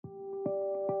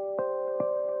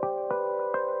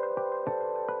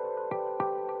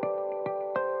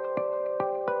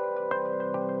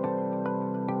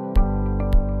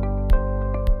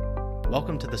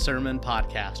Welcome to the Sermon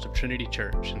Podcast of Trinity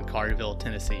Church in Collierville,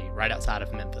 Tennessee, right outside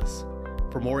of Memphis.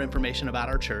 For more information about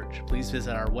our church, please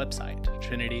visit our website,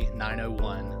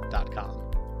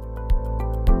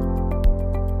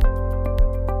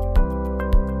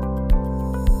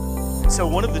 trinity901.com. So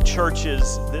one of the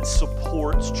churches that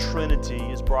supports Trinity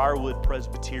is Briarwood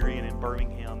Presbyterian in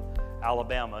Birmingham,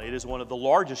 Alabama. It is one of the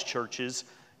largest churches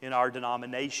in our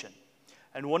denomination.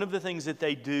 And one of the things that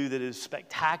they do that is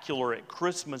spectacular at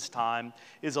Christmas time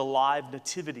is a live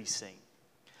nativity scene.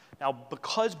 Now,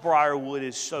 because Briarwood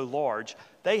is so large,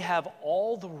 they have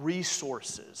all the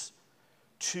resources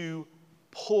to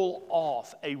pull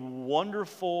off a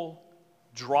wonderful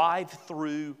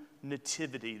drive-through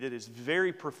nativity that is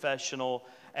very professional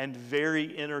and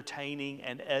very entertaining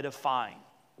and edifying.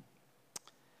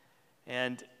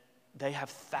 And they have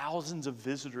thousands of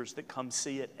visitors that come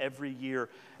see it every year,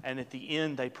 and at the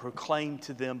end they proclaim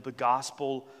to them the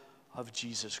gospel of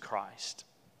Jesus Christ.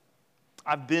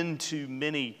 I've been to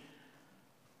many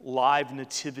live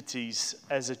nativities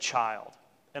as a child,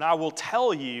 and I will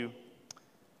tell you,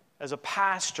 as a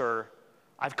pastor,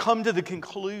 I've come to the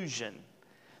conclusion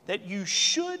that you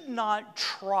should not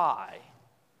try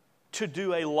to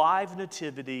do a live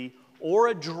nativity or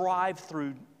a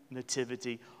drive-through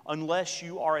nativity unless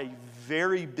you are a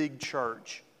very big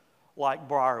church like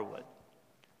Briarwood.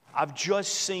 I've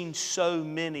just seen so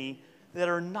many that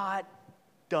are not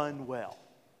done well.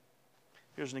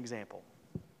 Here's an example.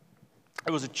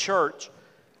 There was a church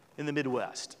in the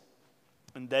Midwest,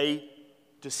 and they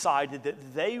decided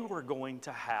that they were going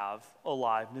to have a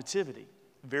live nativity.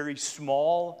 Very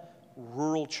small,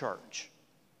 rural church.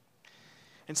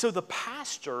 And so the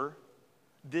pastor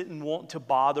didn't want to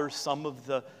bother some of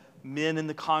the men in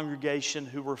the congregation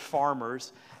who were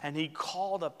farmers, and he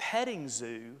called a petting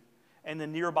zoo in a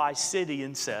nearby city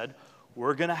and said,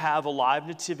 "We're going to have a live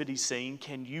nativity scene.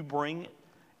 Can you bring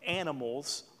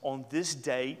animals on this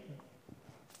date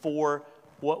for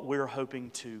what we're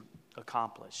hoping to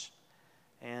accomplish?"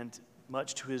 And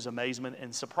much to his amazement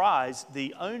and surprise,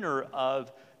 the owner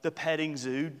of the petting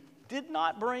zoo did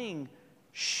not bring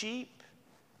sheep.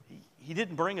 He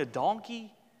didn't bring a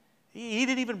donkey. He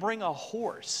didn't even bring a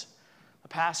horse. The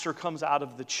pastor comes out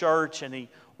of the church and he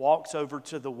walks over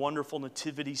to the wonderful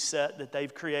nativity set that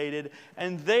they've created.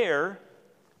 And there,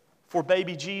 for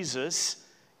baby Jesus,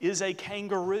 is a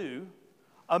kangaroo,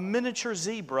 a miniature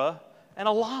zebra, and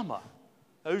a llama.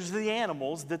 Those are the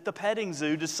animals that the petting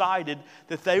zoo decided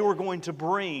that they were going to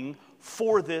bring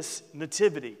for this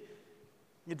nativity.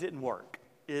 It didn't work.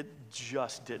 It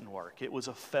just didn't work. It was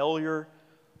a failure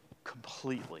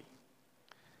completely.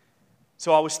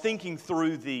 So I was thinking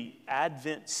through the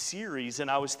Advent series,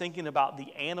 and I was thinking about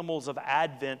the animals of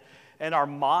Advent, and our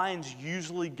minds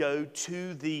usually go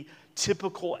to the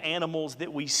typical animals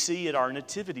that we see at our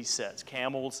nativity sets: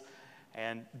 camels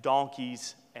and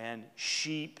donkeys and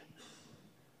sheep.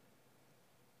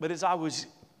 But as I was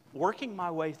working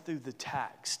my way through the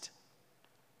text,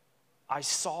 I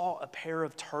saw a pair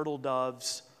of turtle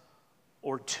doves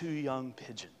or two young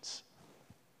pigeons.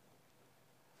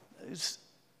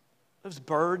 Those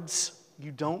birds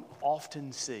you don't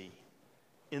often see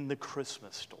in the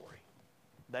Christmas story.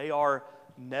 They are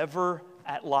never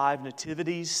at live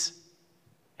nativities,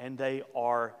 and they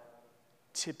are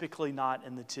typically not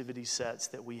in nativity sets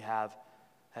that we have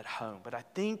at home. But I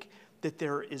think that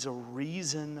there is a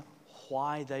reason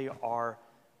why they are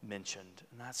mentioned,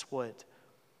 and that's what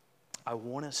I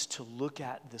want us to look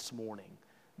at this morning: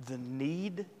 the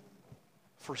need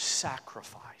for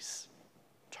sacrifice.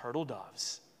 Turtle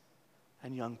doves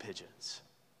and young pigeons.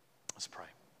 Let's pray.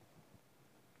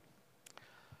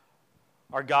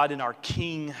 Our God and our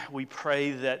King, we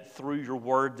pray that through your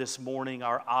word this morning,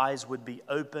 our eyes would be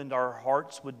opened, our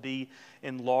hearts would be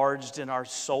enlarged, and our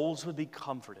souls would be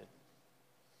comforted.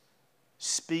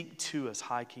 Speak to us,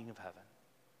 High King of heaven.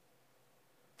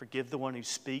 Forgive the one who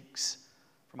speaks,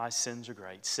 for my sins are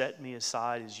great. Set me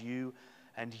aside as you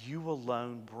and you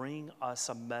alone bring us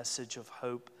a message of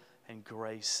hope and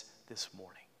grace this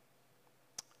morning.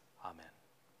 Amen.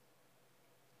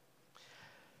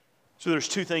 So there's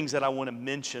two things that I want to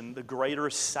mention: the greater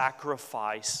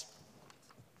sacrifice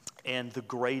and the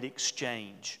great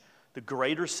exchange. The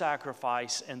greater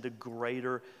sacrifice and the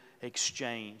greater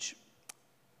exchange.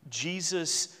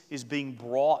 Jesus is being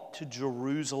brought to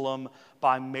Jerusalem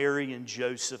by Mary and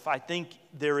Joseph. I think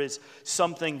there is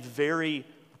something very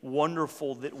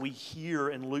wonderful that we hear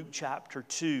in Luke chapter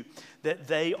 2, that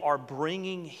they are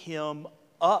bringing him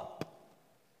up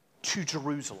to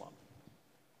Jerusalem.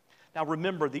 Now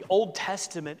remember, the Old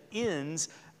Testament ends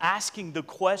asking the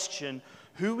question,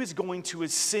 who is going to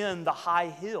ascend the high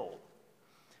hill?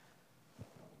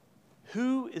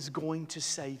 who is going to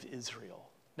save Israel?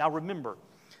 Now remember,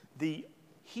 the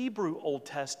Hebrew Old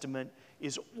Testament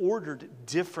is ordered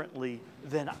differently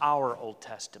than our Old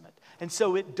Testament. And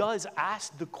so it does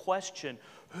ask the question,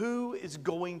 who is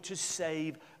going to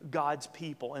save God's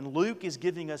people? And Luke is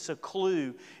giving us a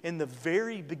clue in the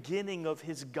very beginning of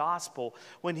his gospel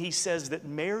when he says that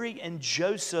Mary and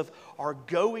Joseph are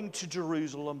going to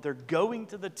Jerusalem. They're going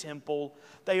to the temple.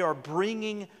 They are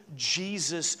bringing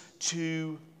Jesus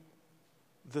to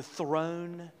the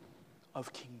throne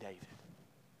of King David.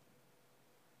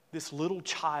 This little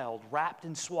child wrapped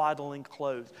in swaddling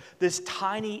clothes, this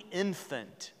tiny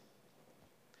infant,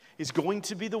 is going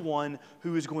to be the one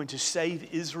who is going to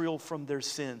save Israel from their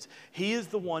sins. He is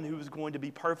the one who is going to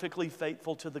be perfectly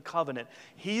faithful to the covenant.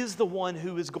 He is the one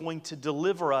who is going to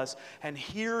deliver us. And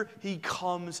here he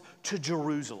comes to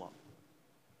Jerusalem.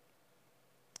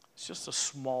 It's just a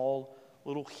small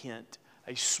little hint,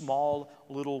 a small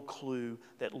little clue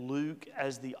that Luke,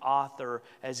 as the author,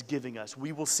 is giving us.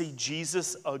 We will see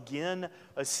Jesus again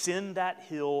ascend that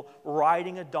hill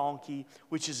riding a donkey,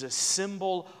 which is a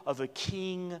symbol of a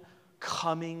king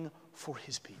coming for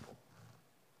his people.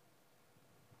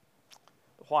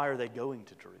 Why are they going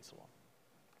to Jerusalem?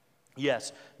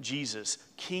 Yes, Jesus,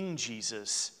 King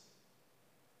Jesus,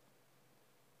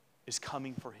 is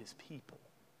coming for his people.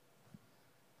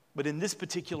 But in this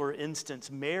particular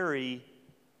instance, Mary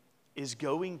is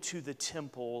going to the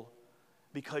temple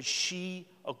because she,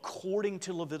 according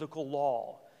to Levitical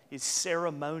law, is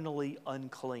ceremonially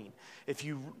unclean. If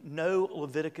you know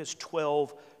Leviticus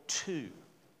 12:2,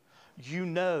 you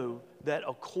know that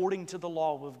according to the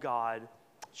law of God,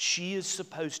 she is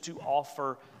supposed to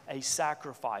offer a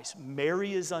sacrifice.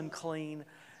 Mary is unclean.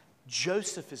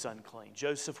 Joseph is unclean.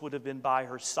 Joseph would have been by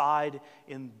her side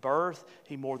in birth.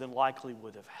 He more than likely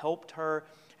would have helped her.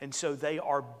 And so they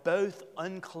are both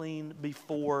unclean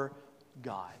before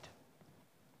God.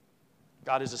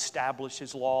 God has established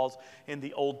his laws in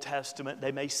the Old Testament.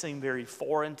 They may seem very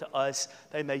foreign to us.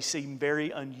 They may seem very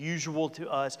unusual to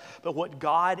us. But what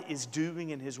God is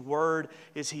doing in his word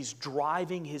is he's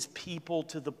driving his people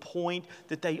to the point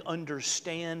that they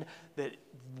understand that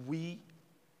we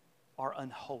are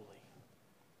unholy,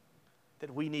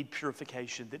 that we need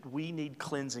purification, that we need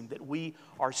cleansing, that we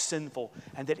are sinful,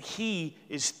 and that he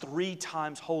is 3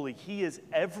 times holy. He is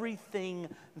everything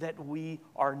that we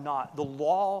are not. The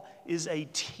law is a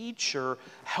teacher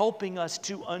helping us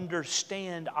to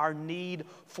understand our need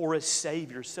for a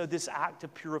Savior. So this act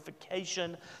of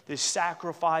purification, this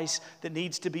sacrifice that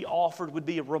needs to be offered would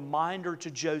be a reminder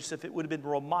to Joseph. It would have been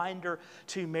a reminder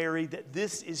to Mary that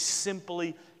this is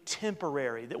simply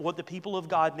temporary, that what the people of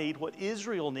God need, what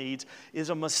Israel needs, is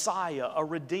a Messiah, a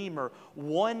Redeemer,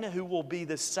 one who will be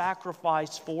the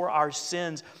sacrifice for our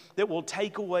sins, that will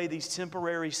take away these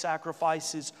temporary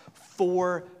sacrifices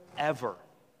forever.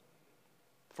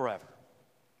 Forever.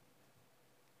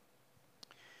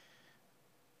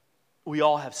 We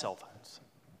all have cell phones.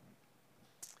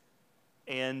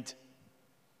 And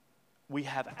we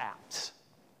have apps.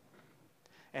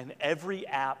 And every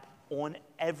app on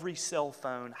every cell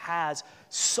phone has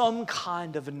some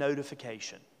kind of a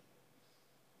notification.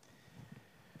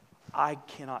 I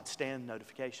cannot stand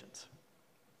notifications.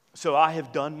 So I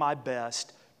have done my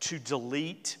best to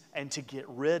delete and to get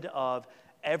rid of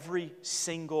every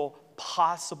single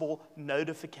possible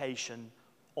notification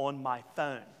on my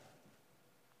phone.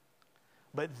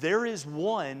 But there is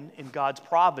one in God's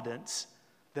providence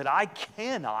that I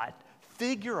cannot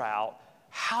figure out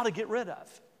how to get rid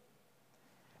of.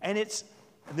 And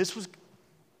this was,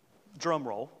 drum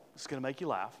roll, it's going to make you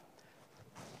laugh,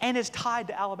 and it's tied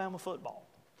to Alabama football.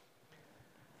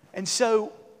 And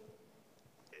so,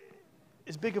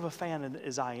 as big of a fan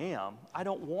as I am, I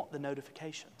don't want the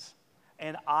notifications.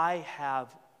 And I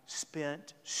have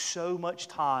spent so much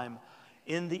time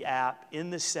in the app, in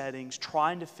the settings,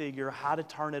 trying to figure how to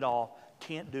turn it off.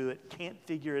 Can't do it, can't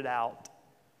figure it out.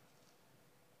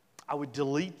 I would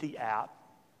delete the app,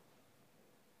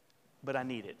 but I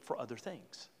need it for other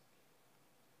things.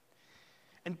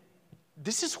 And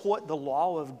this is what the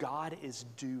law of God is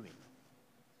doing.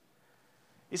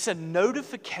 It's a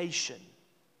notification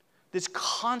that's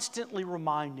constantly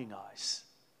reminding us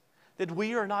that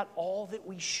we are not all that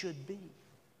we should be,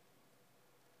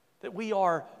 that we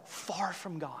are far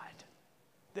from God,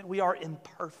 that we are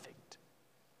imperfect,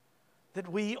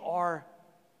 that we are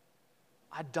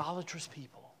idolatrous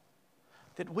people,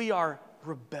 that we are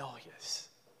rebellious,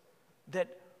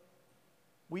 that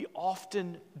we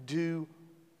often do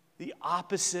the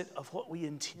opposite of what we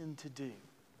intend to do.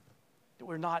 That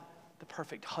we're not the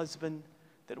perfect husband,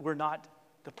 that we're not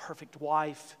the perfect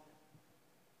wife.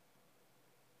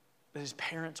 that as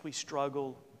parents we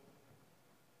struggle,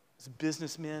 as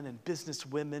businessmen and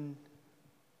businesswomen,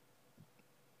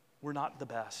 we're not the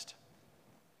best.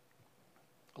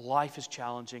 Life is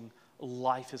challenging.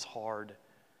 Life is hard.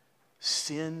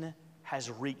 Sin has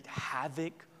wreaked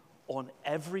havoc on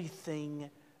everything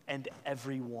and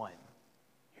everyone.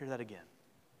 Hear that again.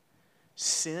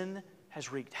 Sin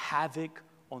has wreaked havoc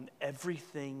on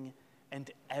everything and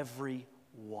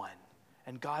everyone.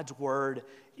 And God's word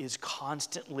is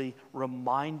constantly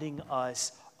reminding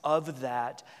us of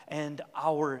that and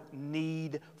our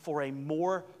need for a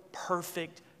more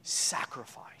perfect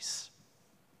sacrifice.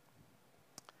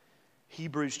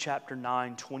 Hebrews chapter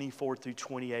 9, 24 through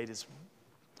 28 is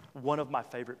one of my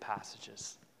favorite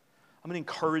passages. I'm going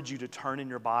to encourage you to turn in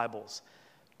your Bibles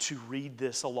to read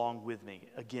this along with me.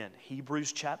 Again,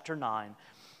 Hebrews chapter 9,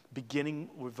 beginning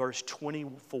with verse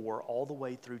 24 all the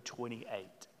way through 28.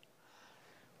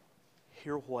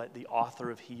 Hear what the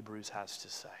author of Hebrews has to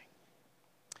say.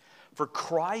 For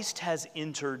Christ has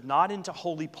entered not into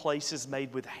holy places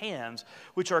made with hands,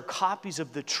 which are copies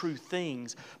of the true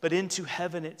things, but into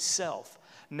heaven itself,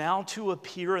 now to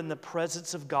appear in the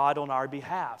presence of God on our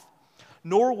behalf.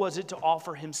 Nor was it to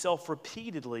offer himself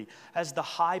repeatedly, as the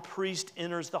high priest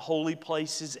enters the holy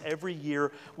places every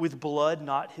year with blood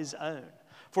not his own.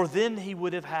 For then he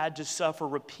would have had to suffer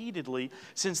repeatedly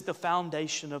since the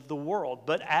foundation of the world.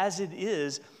 But as it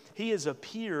is, he has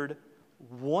appeared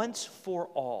once for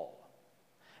all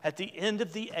at the end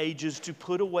of the ages to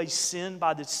put away sin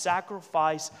by the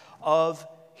sacrifice of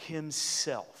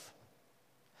himself.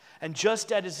 And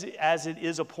just as it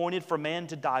is appointed for man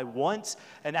to die once,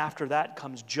 and after that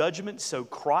comes judgment, so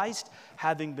Christ,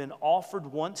 having been offered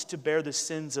once to bear the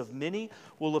sins of many,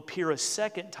 will appear a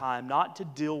second time, not to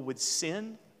deal with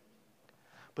sin,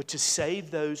 but to save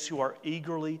those who are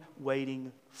eagerly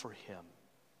waiting for him.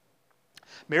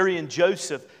 Mary and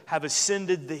Joseph have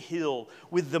ascended the hill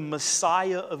with the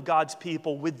Messiah of God's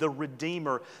people, with the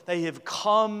Redeemer. They have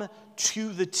come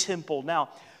to the temple. Now,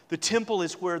 the temple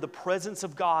is where the presence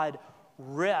of God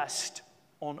rests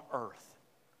on earth.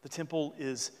 The temple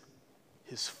is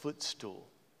his footstool.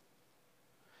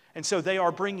 And so they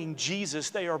are bringing Jesus,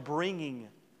 they are bringing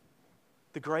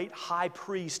the great high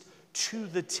priest to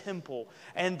the temple.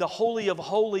 And the Holy of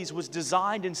Holies was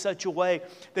designed in such a way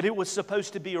that it was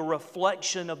supposed to be a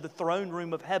reflection of the throne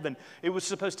room of heaven. It was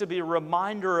supposed to be a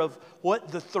reminder of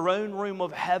what the throne room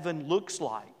of heaven looks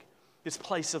like. This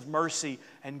place of mercy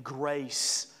and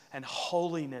grace and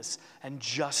holiness and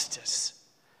justice.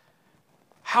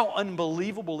 How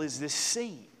unbelievable is this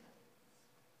scene?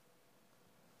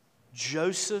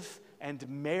 Joseph and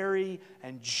Mary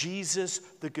and Jesus,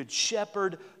 the Good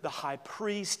Shepherd, the High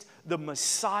Priest, the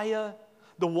Messiah,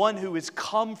 the one who has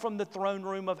come from the throne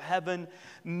room of heaven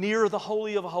near the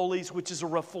Holy of Holies, which is a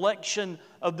reflection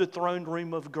of the throne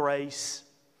room of grace,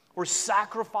 where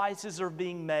sacrifices are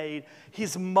being made.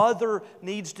 His mother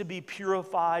needs to be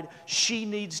purified. She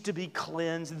needs to be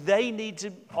cleansed. They need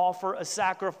to offer a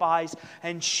sacrifice,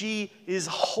 and she is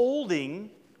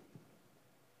holding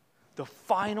the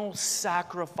final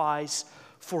sacrifice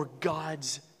for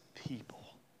God's people.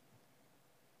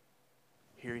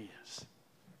 Here he is.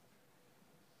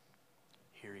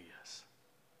 Here he is.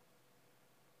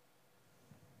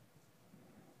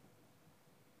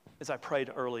 As I prayed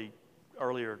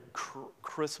earlier,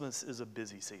 Christmas is a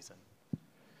busy season.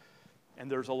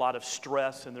 And there's a lot of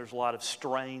stress and there's a lot of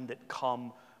strain that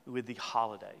come with the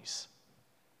holidays.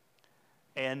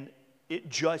 And it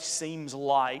just seems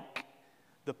like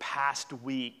the past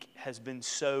week has been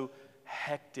so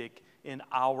hectic in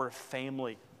our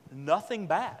family. Nothing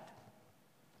bad.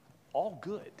 All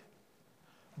good.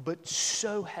 But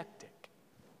so hectic.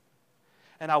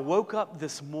 And I woke up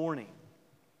this morning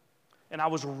and I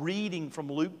was reading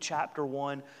from Luke chapter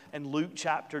 1 and Luke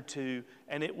chapter 2,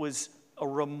 and it was a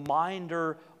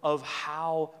reminder of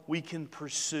how we can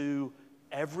pursue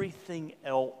everything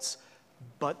else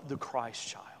but the Christ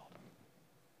child.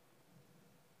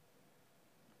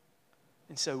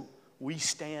 And so we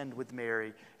stand with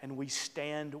Mary and we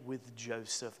stand with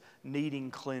Joseph, needing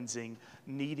cleansing,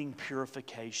 needing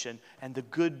purification. And the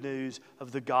good news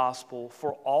of the gospel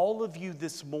for all of you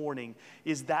this morning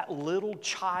is that little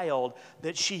child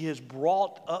that she has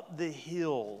brought up the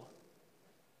hill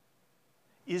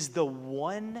is the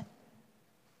one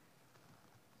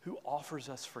who offers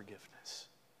us forgiveness.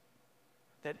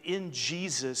 That in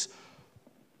Jesus,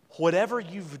 whatever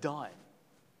you've done,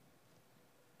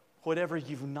 whatever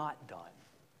you've not done,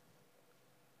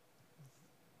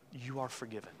 you are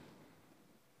forgiven.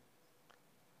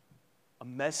 A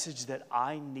message that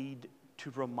I need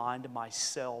to remind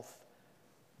myself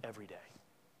every day.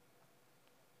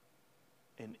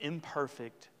 an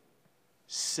imperfect,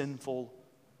 sinful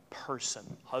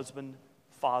person, husband,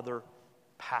 father,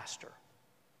 pastor,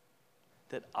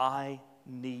 that I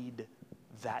need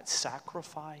that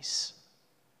sacrifice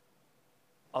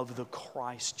of the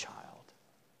Christ child.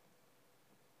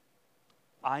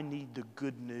 I need the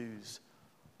good news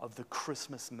of the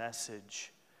Christmas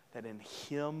message that in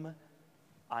Him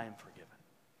I am forgiven.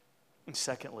 And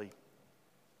secondly,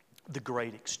 the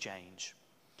great exchange.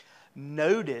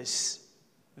 Notice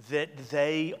that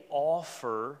they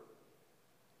offer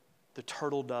the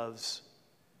turtle doves,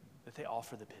 that they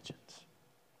offer the pigeons.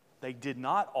 They did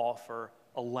not offer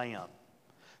a lamb.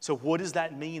 So what does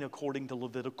that mean according to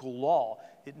Levitical law?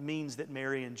 It means that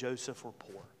Mary and Joseph were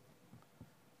poor.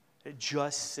 It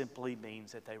just simply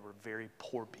means that they were very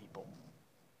poor people.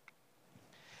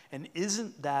 And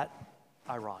isn't that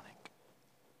ironic?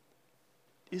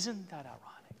 Isn't that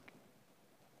ironic?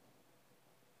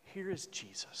 Here is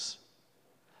Jesus,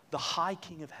 the high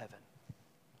King of heaven,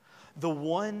 the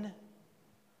one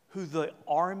who the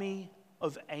army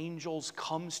of angels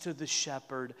comes to the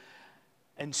shepherd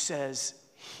and says,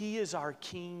 He is our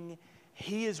King,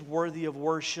 He is worthy of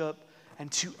worship,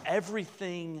 and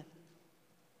everything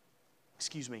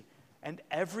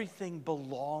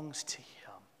belongs to Him.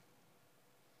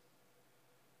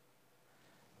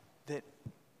 That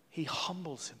He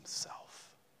humbles Himself.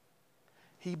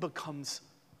 He becomes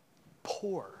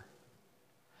poor.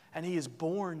 And He is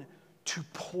born to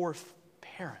poor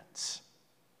parents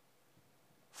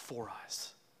for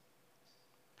us.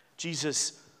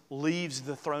 Jesus leaves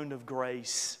the throne of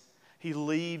grace. He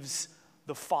leaves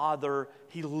the Father.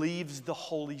 He leaves the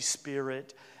Holy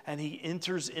Spirit. And He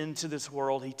enters into this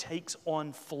world. He takes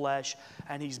on flesh.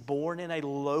 And He's born in a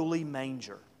lowly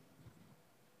manger.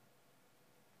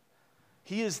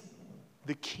 He is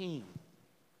the King.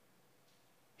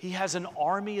 He has an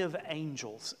army of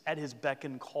angels at His beck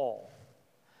and call.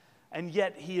 And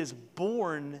yet He is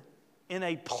born in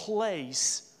a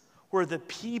place where the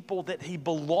people that He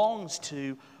belongs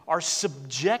to are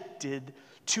subjected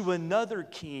to another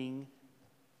king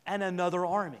and another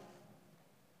army.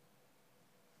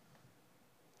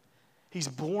 He's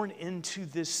born into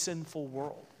this sinful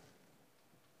world.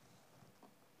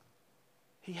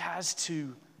 He has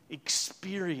to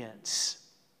experience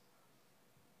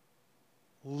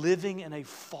living in a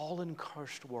fallen,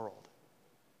 cursed world.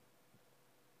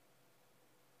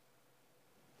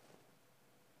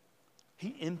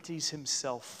 He empties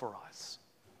Himself for us.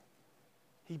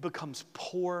 He becomes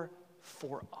poor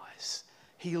for us.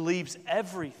 He leaves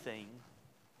everything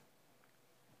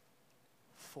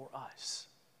for us.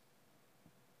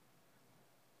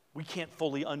 We can't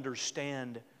fully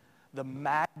understand the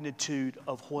magnitude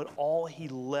of what all He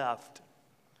left.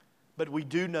 But we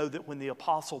do know that when the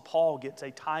Apostle Paul gets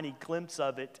a tiny glimpse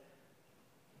of it,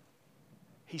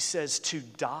 he says, to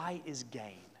die is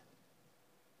gain.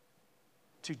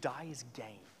 To die is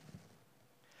gain.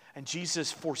 And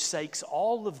Jesus forsakes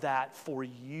all of that for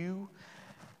you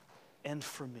and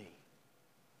for me.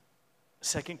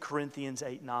 2 Corinthians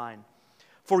 8:9.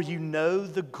 For you know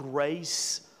the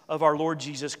grace of our Lord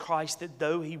Jesus Christ, that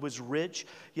though He was rich,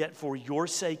 yet for your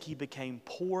sake He became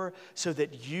poor, so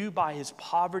that you by His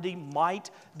poverty might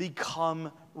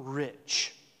become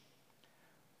rich.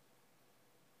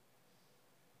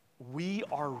 We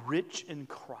are rich in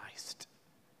Christ.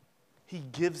 He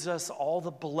gives us all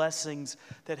the blessings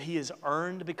that He has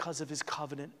earned because of His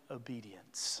covenant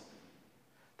obedience.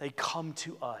 They come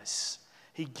to us.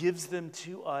 He gives them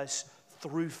to us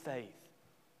through faith.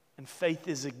 And faith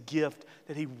is a gift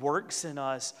that He works in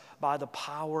us by the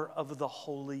power of the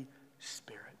Holy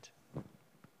Spirit.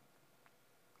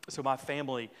 So my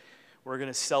family, we're going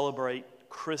to celebrate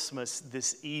Christmas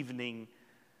this evening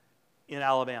in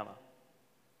Alabama.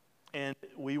 And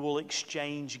we will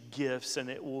exchange gifts, and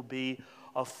it will be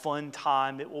a fun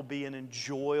time. It will be an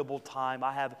enjoyable time.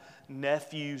 I have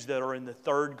nephews that are in the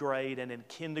 3rd grade and in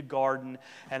kindergarten,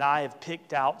 and I have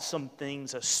picked out some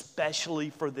things especially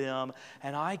for them,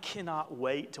 and I cannot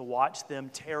wait to watch them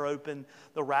tear open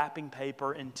the wrapping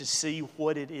paper and to see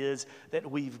what it is that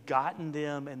we've gotten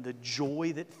them and the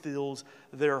joy that fills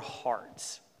their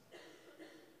hearts.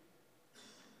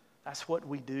 That's what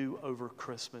we do over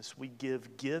Christmas. We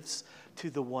give gifts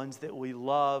to the ones that we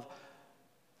love,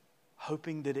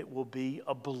 hoping that it will be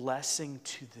a blessing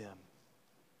to them.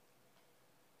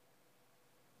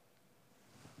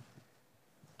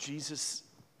 Jesus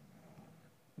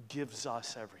gives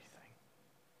us everything.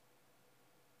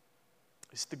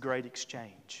 It's the great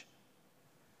exchange.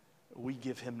 We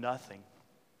give Him nothing,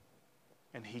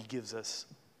 and He gives us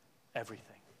everything.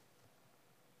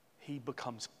 He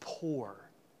becomes poor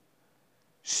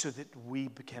so that we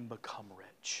can become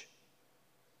rich.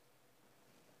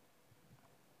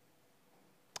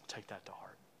 Take that to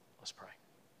heart. Let's pray.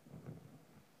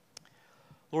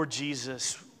 Lord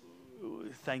Jesus,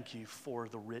 thank you for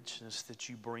the richness that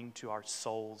you bring to our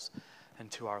souls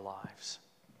and to our lives.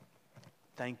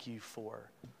 Thank you for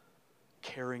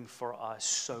caring for us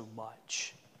so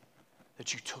much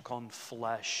that you took on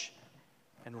flesh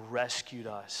and rescued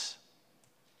us.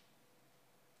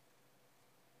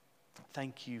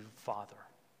 Thank you, Father,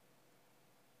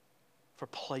 for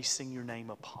placing your name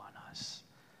upon us.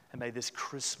 And may this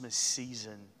Christmas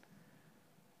season,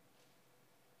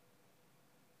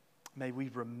 may we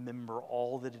remember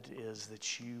all that it is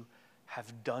that you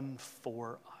have done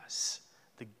for us,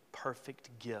 the perfect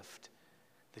gift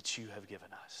that you have given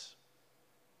us.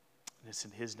 And it's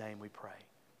in His name we pray.